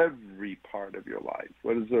every part of your life.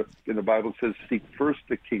 What is in the Bible says, seek first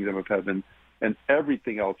the kingdom of heaven, and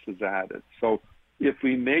everything else is added. So if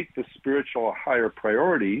we make the spiritual a higher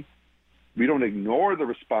priority, we don't ignore the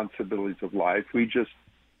responsibilities of life. We just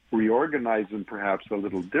reorganize them perhaps a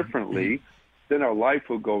little differently. Then our life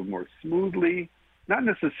will go more smoothly, not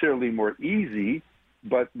necessarily more easy,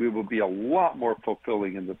 but we will be a lot more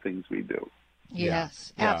fulfilling in the things we do.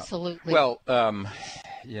 Yes, absolutely. Well,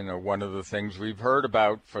 one of the things we've heard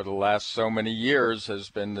about for the last so many years has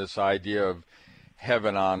been this idea of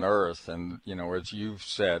heaven on earth. And, as you've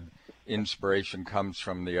said, inspiration comes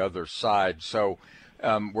from the other side. So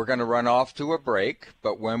We're going to run off to a break,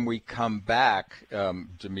 but when we come back,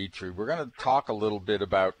 Dimitri, we're going to talk a little bit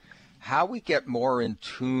about how we get more in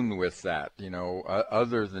tune with that,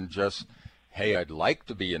 other than just, hey, I'd like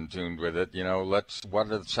to be in tune with it,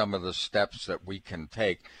 what are some of the steps that we can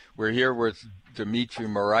take? We're here with Dimitri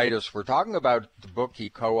Moraitis. We're talking about the book he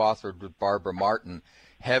co-authored with Barbara Martin,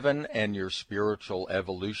 Heaven and Your Spiritual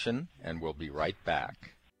Evolution, and we'll be right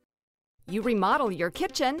back. You remodel your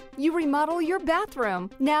kitchen, you remodel your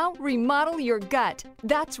bathroom. Now remodel your gut.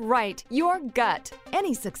 That's right, your gut.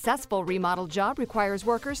 Any successful remodel job requires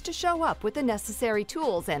workers to show up with the necessary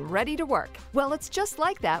tools and ready to work. Well, it's just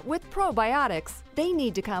like that with probiotics. They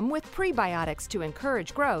need to come with prebiotics to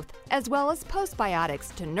encourage growth, as well as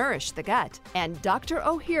postbiotics to nourish the gut. And Dr.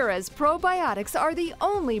 Ohhira's probiotics are the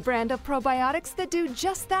only brand of probiotics that do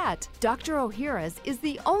just that. Dr. Ohhira's is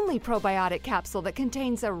the only probiotic capsule that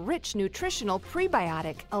contains a rich nutritional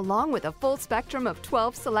prebiotic, along with a full spectrum of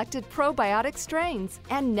 12 selected probiotic strains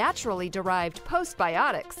and naturally derived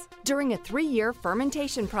postbiotics. During a 3-year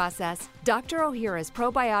fermentation process, Dr. Ohhira's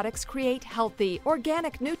probiotics create healthy,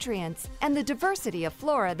 organic nutrients and the diversity of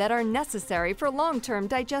flora that are necessary for long-term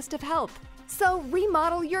digestive health. So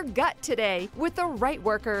remodel your gut today with the right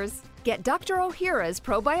workers. Get Dr. Ohhira's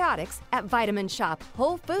probiotics at Vitamin Shop,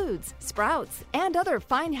 Whole Foods, Sprouts, and other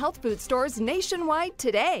fine health food stores nationwide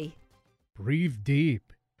today. Breathe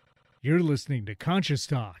deep. You're listening to Conscious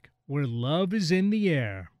Talk, where love is in the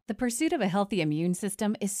air. The pursuit of a healthy immune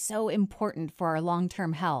system is so important for our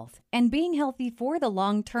long-term health. And being healthy for the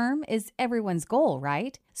long term is everyone's goal,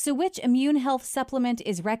 right? So which immune health supplement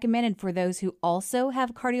is recommended for those who also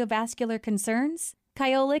have cardiovascular concerns?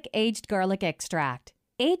 Kyolic Aged Garlic Extract.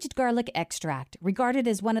 Aged garlic extract, regarded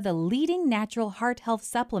as one of the leading natural heart health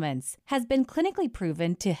supplements, has been clinically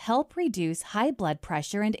proven to help reduce high blood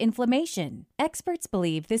pressure and inflammation. Experts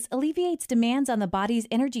believe this alleviates demands on the body's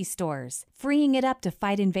energy stores, freeing it up to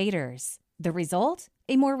fight invaders. The result?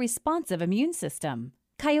 A more responsive immune system.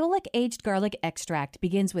 Kyolic Aged Garlic Extract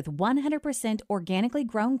begins with 100% organically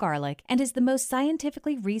grown garlic and is the most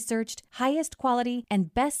scientifically researched, highest quality,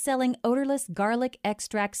 and best-selling odorless garlic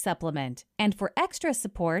extract supplement. And for extra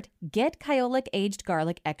support, get Kyolic Aged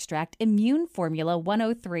Garlic Extract Immune Formula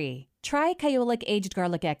 103. Try Kyolic Aged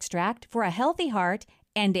Garlic Extract for a healthy heart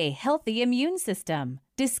and a healthy immune system.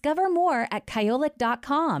 Discover more at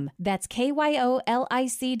kyolic.com. That's KYOLIC.com.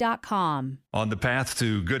 On the path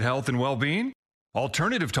to good health and well-being?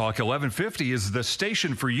 Alternative Talk 1150 is the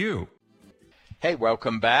station for you. Hey,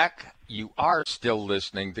 welcome back. You are still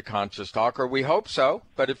listening to Conscious Talk, or we hope so.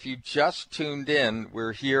 But if you just tuned in,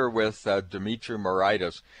 we're here with Dimitri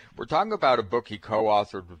Moraitis. We're talking about a book he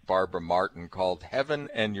co-authored with Barbara Martin called Heaven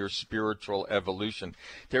and Your Spiritual Evolution.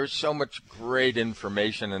 There's so much great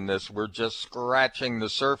information in this. We're just scratching the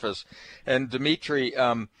surface. And Dimitri,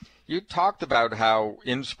 you talked about how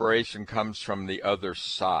inspiration comes from the other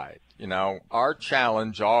side. Our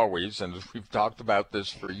challenge always, and we've talked about this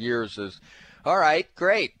for years, is, all right,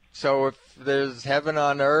 great. So if there's heaven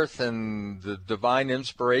on earth and the divine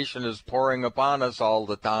inspiration is pouring upon us all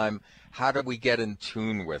the time, how do we get in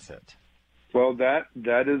tune with it? Well, that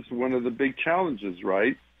is one of the big challenges,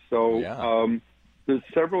 right? So there's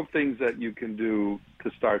several things that you can do to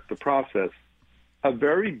start the process. A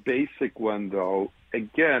very basic one, though,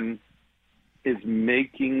 again, is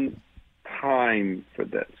making time for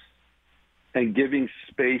this and giving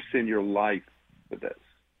space in your life for this.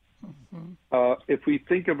 Mm-hmm. If we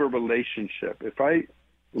think of a relationship, if I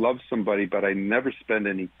love somebody but I never spend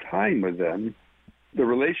any time with them, the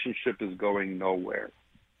relationship is going nowhere.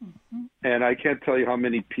 Mm-hmm. And I can't tell you how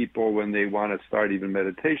many people, when they want to start even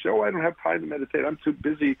meditation, I don't have time to meditate. I'm too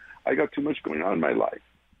busy. I got too much going on in my life.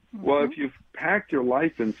 Mm-hmm. Well, if you've packed your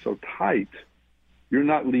life in so tight, you're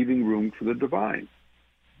not leaving room for the divine.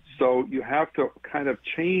 So you have to kind of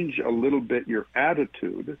change a little bit your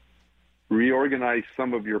attitude, reorganize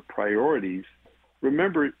some of your priorities.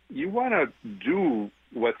 Remember, you want to do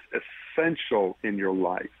what's essential in your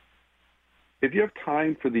life. If you have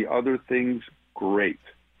time for the other things, great.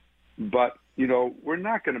 But, we're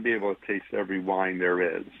not going to be able to taste every wine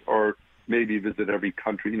there is, or maybe visit every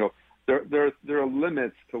country. There are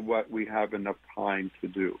limits to what we have enough time to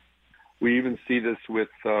do. We even see this with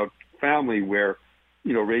family where,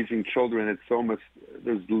 raising children,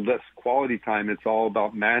 there's less quality time. It's all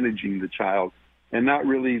about managing the child and not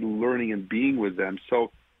really learning and being with them.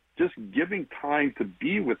 So just giving time to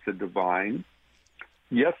be with the divine,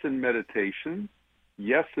 yes, in meditation,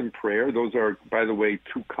 yes, in prayer. Those are, by the way,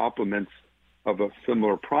 two complements of a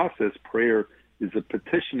similar process. Prayer is a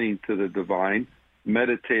petitioning to the divine.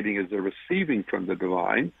 Meditating is a receiving from the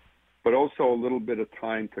divine, but also a little bit of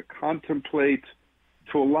time to contemplate,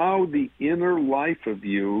 to allow the inner life of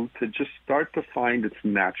you to just start to find its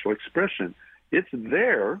natural expression. It's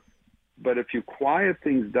there, but if you quiet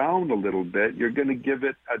things down a little bit, you're going to give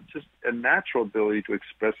it just a natural ability to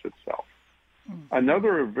express itself.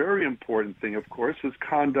 Another very important thing, of course, is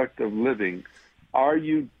conduct of living. Are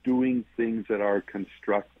you doing things that are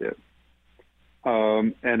constructive?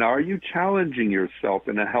 And are you challenging yourself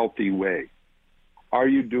in a healthy way? Are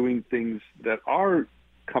you doing things that are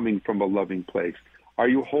coming from a loving place? Are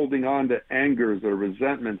you holding on to angers or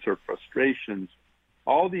resentments or frustrations?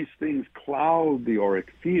 All these things cloud the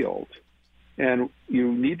auric field, and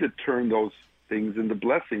you need to turn those things into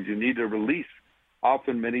blessings. You need to release.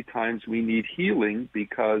 Often, many times, we need healing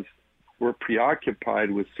because we're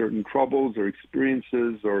preoccupied with certain troubles or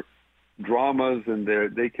experiences or dramas, and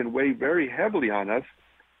they can weigh very heavily on us.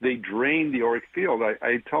 They drain the auric field.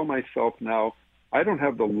 I tell myself now, I don't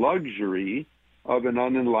have the luxury of an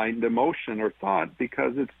unenlightened emotion or thought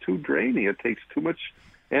because it's too draining. It takes too much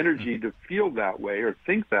energy to feel that way or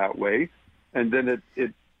think that way, and then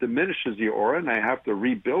it diminishes the aura, and I have to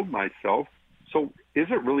rebuild myself. So is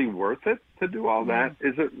it really worth it to do all that?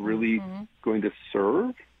 Is it really going to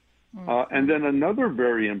serve? And then another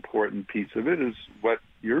very important piece of it is what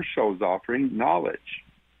your show's offering, knowledge.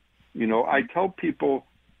 You know, I tell people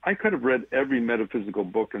I could have read every metaphysical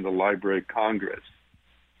book in the Library of Congress,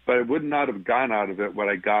 but I would not have gotten out of it what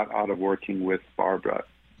I got out of working with Barbara.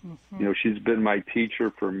 You know, she's been my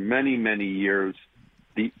teacher for many, many years.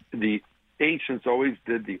 The ancients always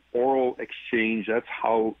did the oral exchange. That's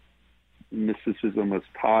how mysticism was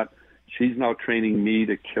taught. She's now training me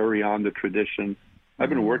to carry on the tradition. I've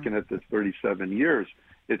been working at this 37 years.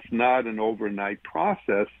 It's not an overnight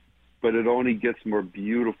process, but it only gets more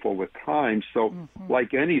beautiful with time. So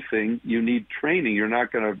like anything, you need training. You're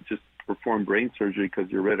not going to just perform brain surgery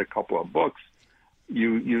because you read a couple of books.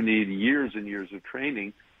 You need years and years of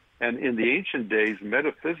training. And in the ancient days,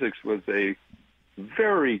 metaphysics was a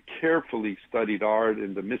very carefully studied art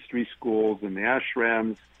in the mystery schools and the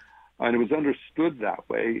ashrams, and it was understood that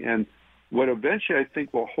way. And what eventually I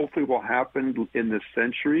think hopefully will happen in this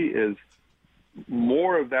century is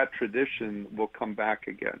more of that tradition will come back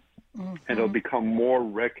again. And it'll become more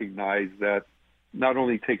recognized that not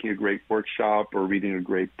only taking a great workshop or reading a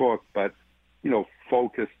great book, but, you know,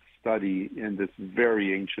 focused study in this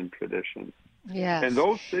very ancient tradition. Yes. And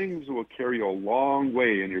those things will carry you a long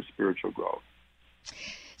way in your spiritual growth.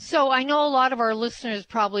 So I know a lot of our listeners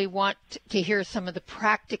probably want to hear some of the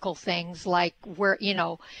practical things, like where, you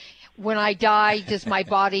know, when I die,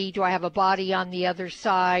 do I have a body on the other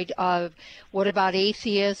side? What about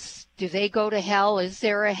atheists? Do they go to hell? Is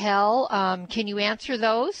there a hell? Can you answer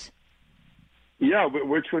those? Yeah,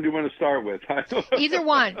 which one do you want to start with? Either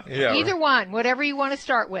one. Yeah. Either one, whatever you want to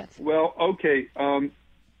start with. Well, okay.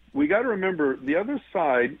 We got to remember the other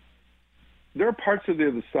side. There are parts of the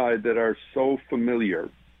other side that are so familiar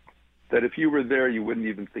that if you were there, you wouldn't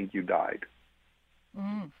even think you died.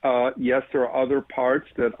 Yes, there are other parts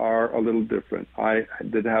that are a little different. I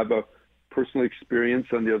did have a personal experience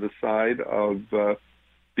on the other side of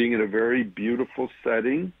being in a very beautiful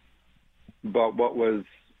setting, but what was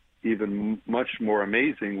even much more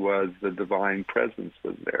amazing was the divine presence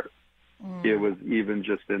was there. It was even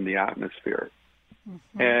just in the atmosphere.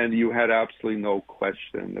 And you had absolutely no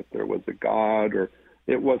question that there was a God, or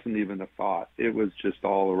it wasn't even a thought. It was just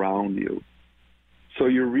all around you. So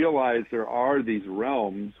you realize there are these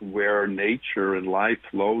realms where nature and life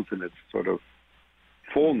flows in its sort of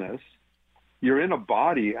fullness. You're in a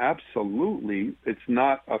body, absolutely. It's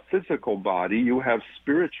not a physical body. You have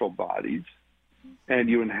spiritual bodies, and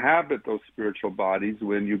you inhabit those spiritual bodies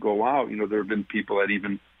when you go out. You know, there have been people that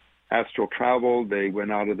even astral travel. They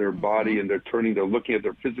went out of their body, and they're looking at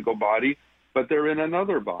their physical body, but they're in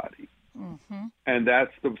another body. And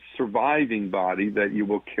that's the surviving body that you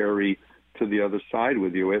will carry to the other side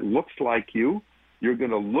with you. It looks like you. You're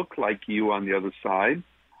going to look like you on the other side.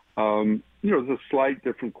 You know, there's a slight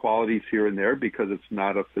different qualities here and there because it's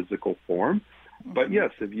not a physical form. But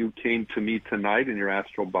yes, if you came to me tonight in your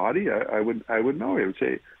astral body, I would know. I would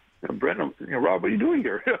say, Brent, Rob, what are you doing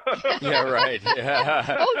here? Yeah, right.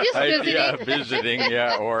 Yeah. Oh, just visiting. Yeah, visiting.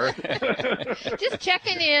 Yeah, or just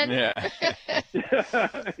checking in. Yeah.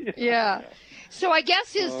 Yeah. So I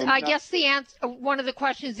guess the answer. One of the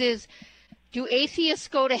questions is, do atheists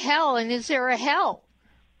go to hell, and is there a hell?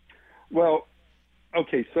 Well,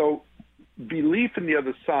 okay. So belief in the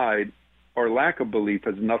other side or lack of belief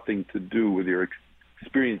has nothing to do with your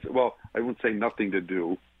experience. Well, I wouldn't say nothing to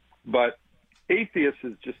do, but atheist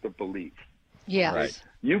is just a belief. Yes. Right.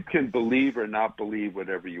 You can believe or not believe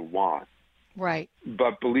whatever you want. Right.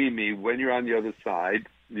 But believe me, when you're on the other side,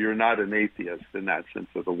 You're not an atheist in that sense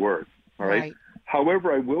of the word. All right. Right.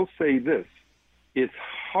 However, I will say this. It's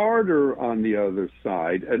harder on the other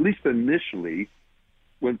side, at least initially,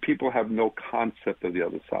 when people have no concept of the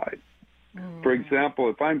other side. For example,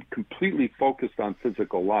 if I'm completely focused on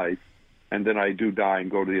physical life and then I do die and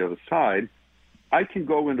go to the other side, I can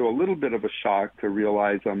go into a little bit of a shock to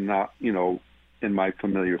realize I'm not, in my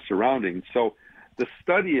familiar surroundings. So the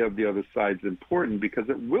study of the other side is important because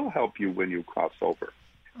it will help you when you cross over.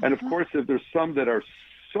 And of course, if there's some that are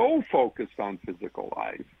so focused on physical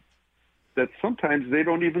life that sometimes they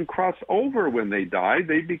don't even cross over when they die,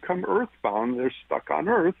 they become earthbound. They're stuck on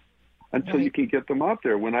Earth until you can get them out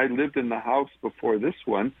there. When I lived in the house before this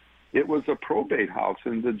one, it was a probate house,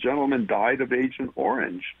 and the gentleman died of Agent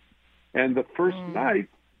Orange. And the first night,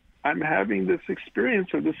 I'm having this experience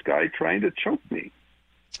of this guy trying to choke me.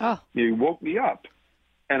 Oh. He woke me up,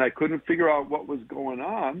 and I couldn't figure out what was going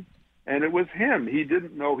on, and it was him. He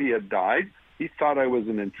didn't know he had died. He thought I was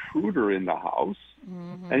an intruder in the house,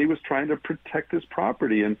 and he was trying to protect his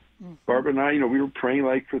property. And Barbara and I, we were praying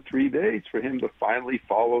like for 3 days for him to finally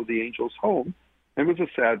follow the angels home. And it was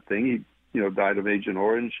a sad thing. He, died of Agent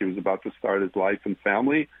Orange. He was about to start his life and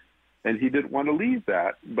family, and he didn't want to leave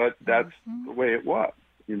that. But that's the way it was,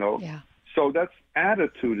 Yeah. So that's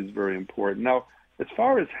attitude is very important. Now, as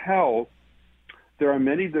far as hell, there are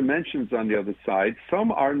many dimensions on the other side.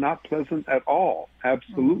 Some are not pleasant at all,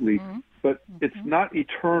 absolutely, but it's not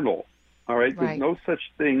eternal, all right? There's no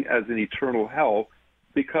such thing as an eternal hell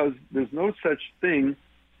because there's no such thing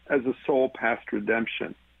as a soul past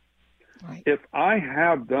redemption. Right. If I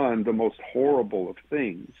have done the most horrible of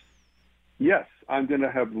things, yes, I'm going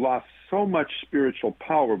to have lost so much spiritual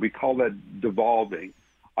power. We call that devolving.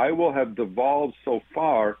 I will have devolved so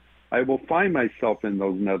far, I will find myself in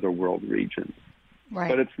those netherworld regions. Right.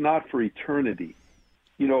 But it's not for eternity.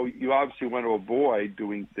 You obviously want to avoid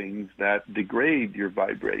doing things that degrade your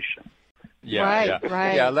vibration. Yeah,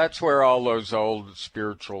 Right. Yeah, that's where all those old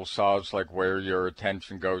spiritual saws, like where your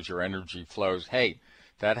attention goes, your energy flows. Hey,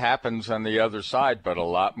 that happens on the other side, but a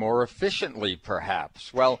lot more efficiently,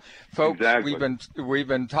 perhaps. Well, folks, Exactly. we've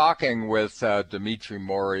been talking with Dimitri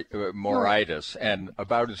Moraitis and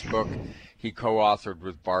about his book he co-authored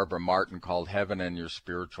with Barbara Martin called Heaven and Your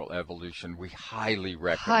Spiritual Evolution. We highly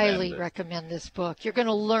recommend this book. You're going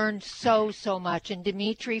to learn so much. And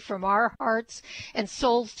Dimitri, from our hearts and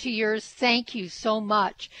souls to yours, thank you so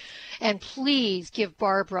much. And please give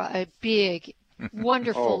Barbara a big,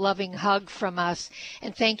 wonderful, loving hug from us.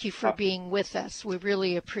 And thank you for being with us. We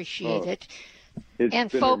really appreciate it. It's and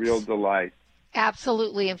been folks, a real delight.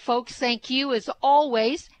 Absolutely. And folks, thank you as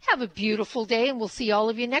always. Have a beautiful day, and we'll see all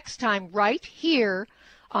of you next time right here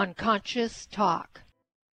on Conscious Talk.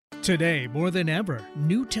 Today, more than ever,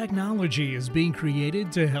 new technology is being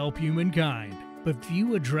created to help humankind. But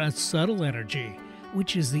few address subtle energy,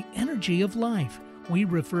 which is the energy of life we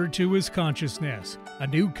refer to as consciousness. A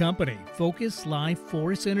new company, Focus Life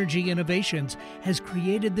Force Energy Innovations, has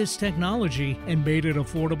created this technology and made it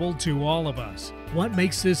affordable to all of us. What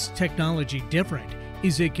makes this technology different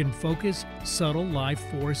is it can focus subtle life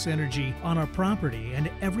force energy on our property and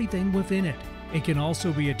everything within it. It can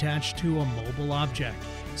also be attached to a mobile object,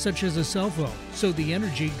 such as a cell phone, so the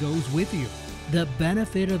energy goes with you. The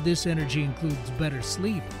benefit of this energy includes better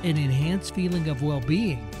sleep, an enhanced feeling of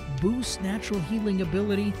well-being, boosts natural healing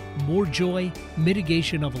ability, more joy,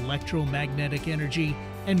 mitigation of electromagnetic energy,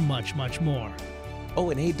 and much, much more.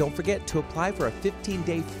 Oh, and hey, don't forget to apply for a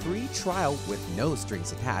 15-day free trial with no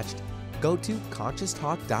strings attached. Go to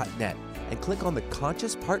ConsciousTalk.net and click on the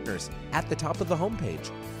Conscious Partners at the top of the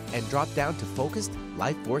homepage and drop down to Focused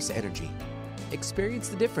Life Force Energy. Experience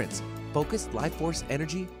the difference Focused Life Force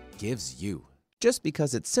Energy gives you. Just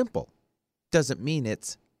because it's simple doesn't mean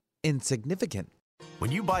it's insignificant.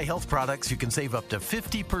 When you buy health products, you can save up to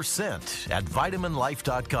 50% at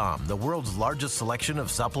VitaminLife.com, the world's largest selection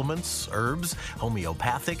of supplements, herbs,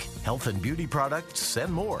 homeopathic, health and beauty products,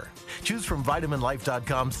 and more. Choose from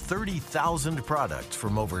VitaminLife.com's 30,000 products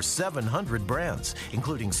from over 700 brands,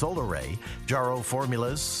 including Solaray, Jarrow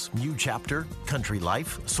Formulas, New Chapter, Country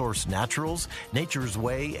Life, Source Naturals, Nature's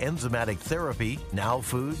Way, Enzymatic Therapy, Now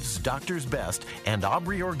Foods, Doctor's Best, and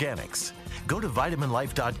Aubrey Organics. Go to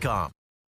VitaminLife.com.